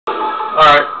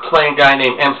Alright, playing a guy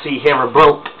named MC Hammer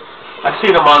Broke. I've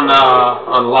seen him on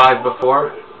live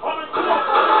before.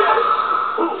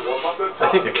 I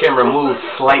think the camera moves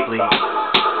slightly.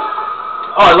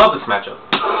 Oh, I love this matchup.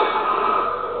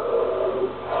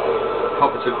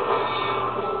 Hope it's a...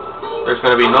 There's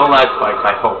going to be no lag spikes,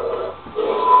 I hope.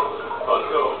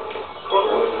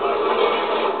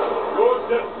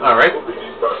 Alright.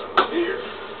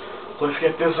 Let's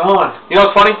get this on. You know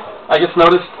what's funny? I just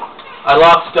noticed I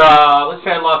lost, let's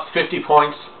say I lost 50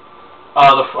 points. I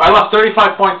lost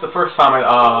 35 points the first time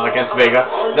against Vega.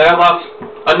 Then I lost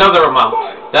another amount.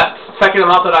 That second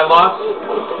amount that I lost,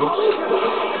 oops,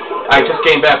 I just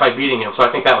gained back by beating him, so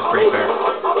I think that was pretty fair.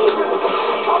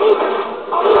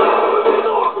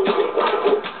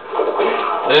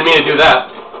 I didn't mean to do that.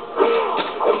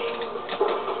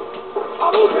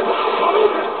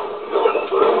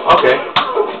 Okay.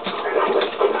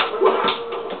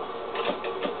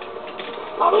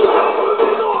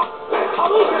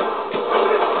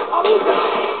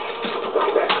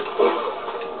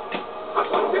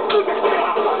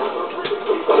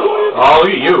 Oh,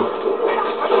 look at you.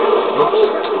 Oops.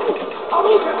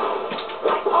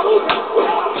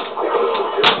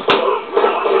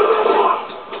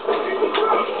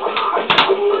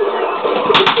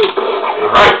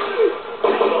 Alright.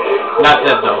 Not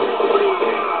dead though.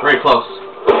 Very close.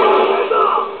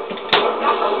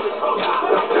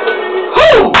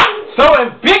 Whew! So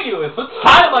ambiguous. What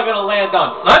side am I gonna land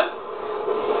on, son?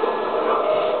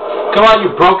 Come on, you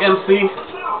broke MC.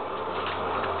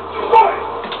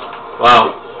 Wow.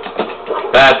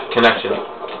 Bad connection.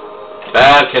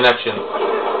 Bad connection.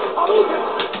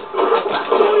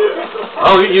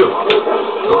 Oh, look at you.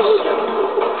 Oops.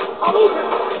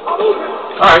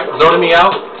 Alright, zoning me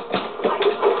out.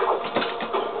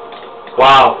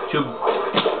 Wow.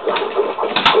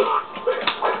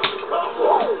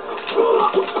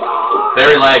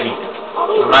 Very laggy.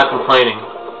 I'm not complaining.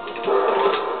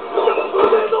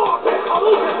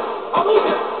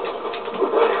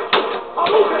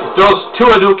 He throws 2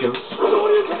 Hadoukens,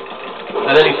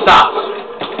 and then he stops.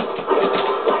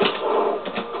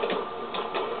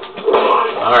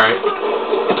 Alright.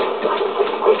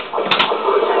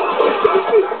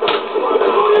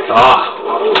 Ah.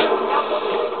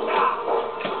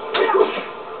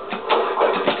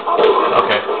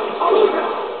 Okay.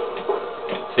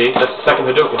 See, that's the second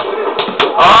Hadouken.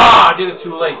 Ah, I did it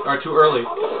too late, or too early.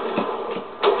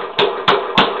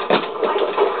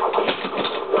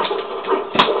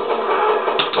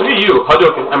 Look at you,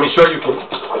 Hadouken. I mean, sure you can.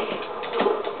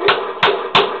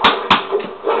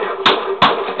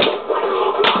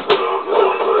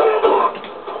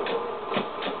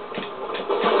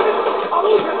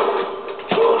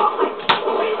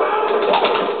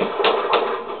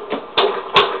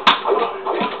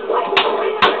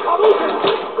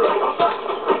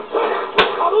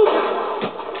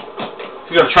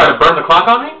 You gonna try to burn the clock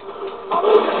on me?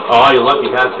 Oh, you lucky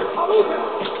bastard.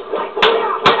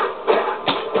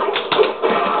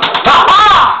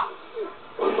 Ha-ha!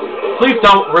 Please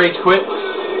don't rage quit.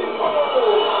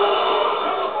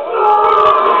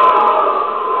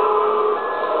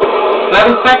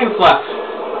 Seven seconds left.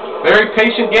 Very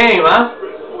patient game, huh?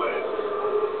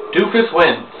 Doofus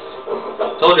wins.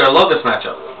 Told you I love this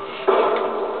matchup.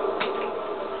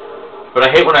 But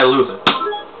I hate when I lose it.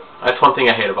 That's one thing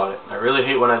I hate about it. I really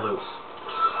hate when I lose.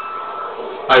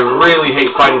 I really hate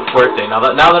fighting Fuerte. Now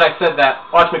that I said that,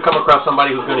 watch me come across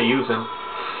somebody who's going to use him.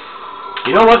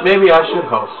 You know what? Maybe I should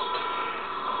host.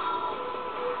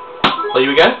 Play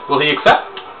you again? Will he accept?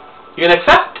 You gonna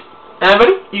accept?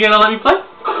 Anybody? You gonna let me play?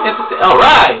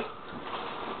 Alright!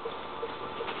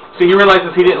 See, he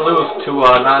realizes he didn't lose to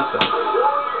nonsense.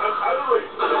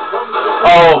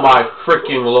 Oh my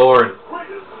freaking lord.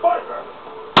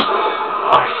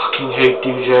 I fucking hate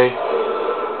DJ.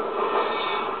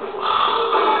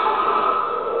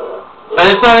 And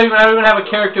it's not even, I don't even have a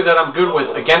character that I'm good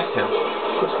with against him.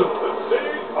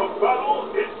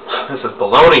 This is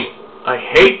baloney. I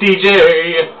hate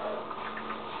DJ.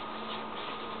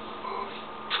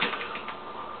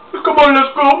 Come on,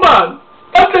 let's go, man.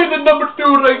 I played the number 2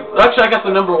 ranked. Actually, I got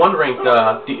the number 1 ranked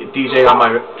DJ on my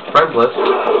friends list.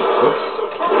 Oops.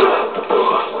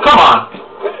 Come on.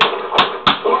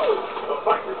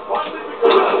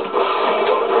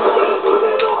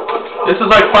 This is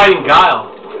like fighting Guile.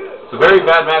 It's a very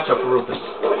bad matchup for Rufus.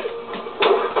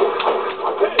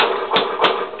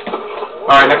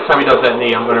 Alright, next time he does that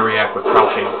knee, I'm going to react with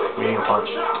crouching, meeting a punch.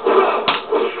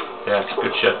 Yeah,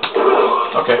 good shit.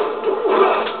 Okay.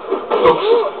 Oops.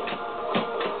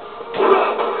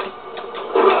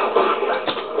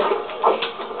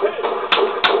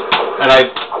 And I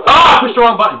pushed the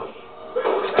wrong button.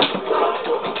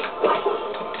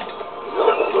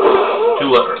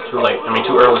 too late. I mean,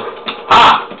 too early.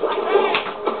 Ah!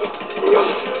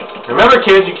 Remember,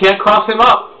 kids, you can't cross him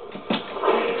up.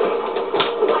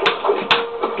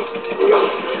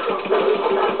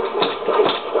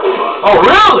 Oh,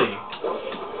 really?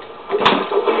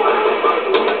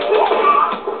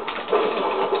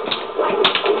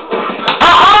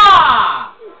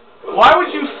 Ha-ha! Why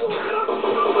would you...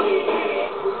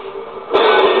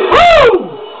 Woo!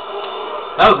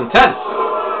 That was intense.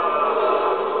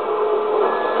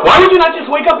 Why would you not just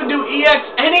wake up and do EX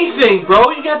anything,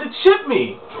 bro? You got to chip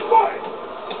me.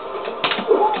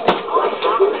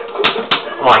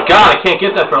 Oh my god, I can't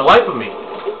get that for the life of me.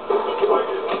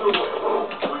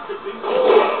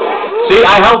 See,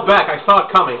 I held back. I saw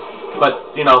it coming. But,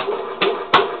 you know.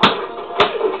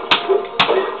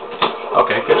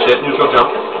 Okay, good shit. Neutral jump.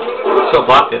 Still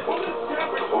blocked it.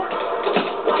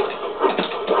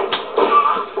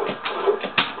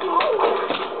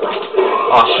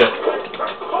 Oh, shit.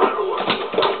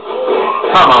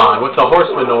 Come on, with the horse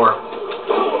manure.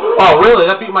 Oh, really?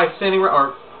 That beat my standing...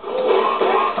 Or...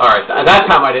 Alright, that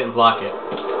time I didn't block it.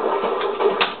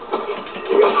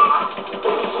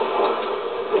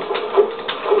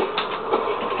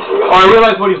 Oh, I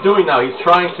realize what he's doing now. He's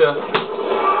trying to...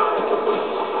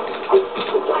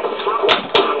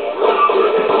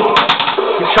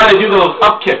 He's trying to do those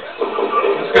up kicks. Is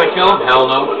this gonna kill him? Hell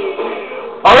no.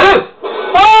 Oh, it is!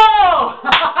 Oh!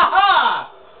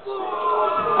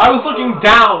 I was looking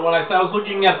down when I was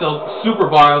looking at the super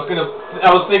bar. I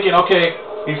was thinking, okay,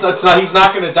 he's not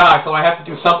gonna die, so I have to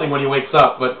do something when he wakes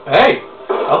up. But hey,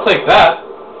 I'll take that.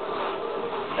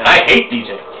 And I hate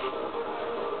DJ.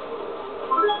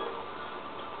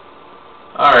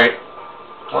 Alright,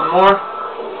 one more,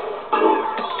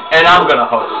 and I'm gonna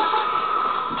host.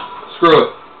 Screw it.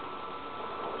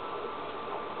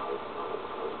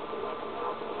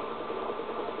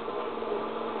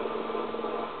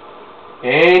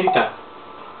 Anytime.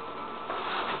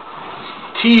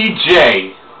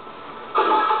 TJ.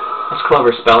 That's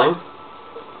clever spelling.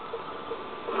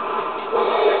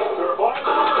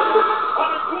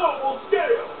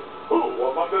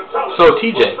 So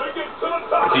TJ.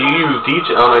 Do you use DJ?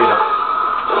 Oh, no, you don't.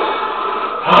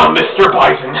 Oh, Mr.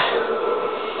 Bison.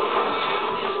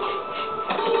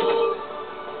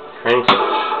 Training stage.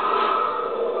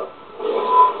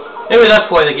 Maybe that's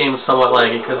why the game is somewhat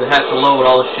laggy, because it has to load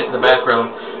all the shit in the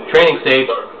background. Training stage,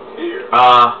 it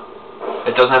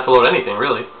doesn't have to load anything,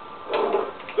 really.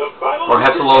 Or it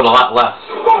has to load a lot less.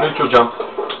 Neutral jump.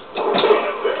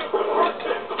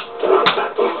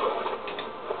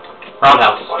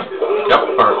 Roundhouse. Yep,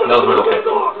 or that was middle kick.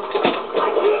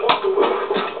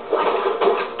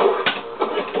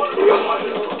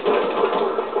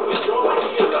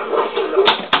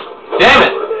 Damn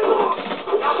it!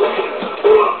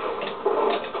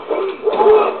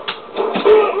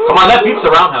 Come on, that beats the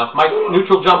roundhouse. My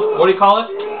neutral jump, what do you call it?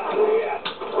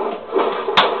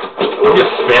 I'm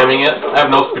just spamming it. I have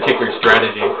no particular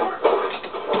strategy.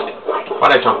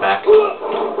 Why'd I jump back?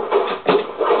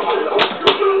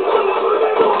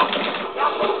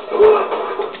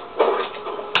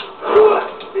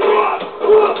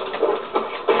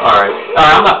 Alright,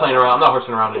 I'm not playing around. I'm not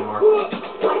horsing around anymore.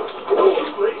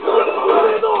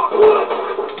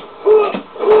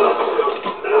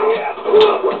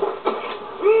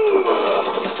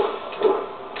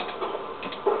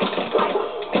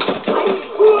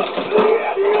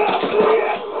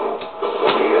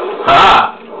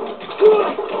 Ha!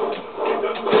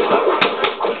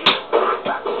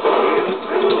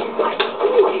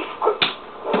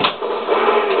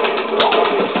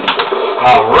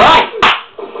 Alright!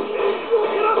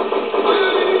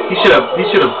 He should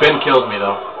have been killed me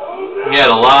though. He had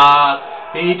a lot.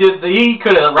 He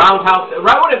could have roundhouse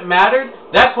right when it mattered.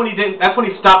 That's when he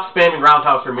stopped spamming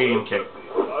roundhouse or medium kick.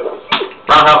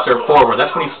 Roundhouse or forward.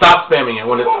 That's when he stopped spamming it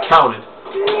when it counted.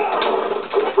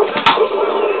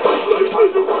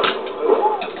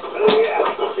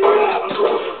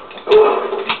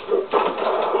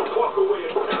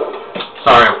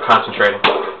 Sorry, I'm concentrating.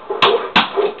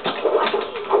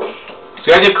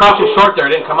 See, I did crouching short there.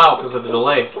 It didn't come out because of the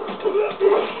delay.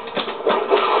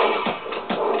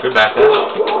 Good back there.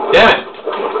 Damn it!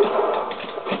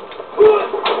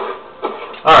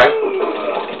 Alright.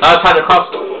 Now it's time to cross.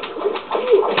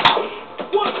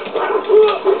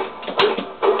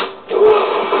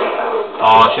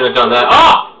 Oh, I should have done that.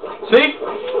 Oh! See?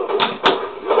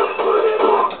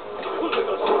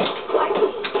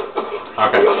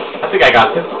 Okay. I think I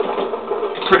got this.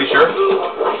 Pretty sure.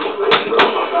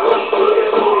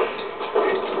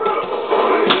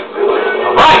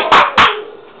 Alright!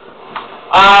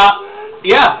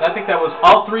 Yeah, I think that was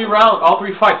all three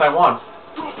fights I won.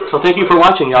 So thank you for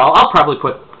watching, y'all. I'll probably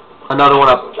put another one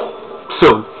up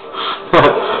soon.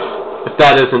 If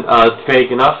that isn't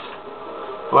vague enough.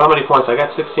 Well, how many points? I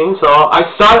got 16. So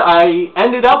I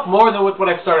ended up more than with what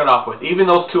I started off with. Even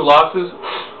those 2 losses,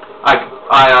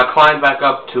 I climbed back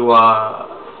up to,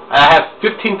 I had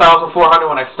 15,400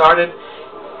 when I started,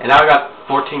 and now I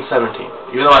got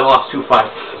 1417, even though I lost 2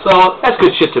 fights. So that's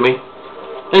good shit to me.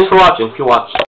 Thanks for watching, if you watched.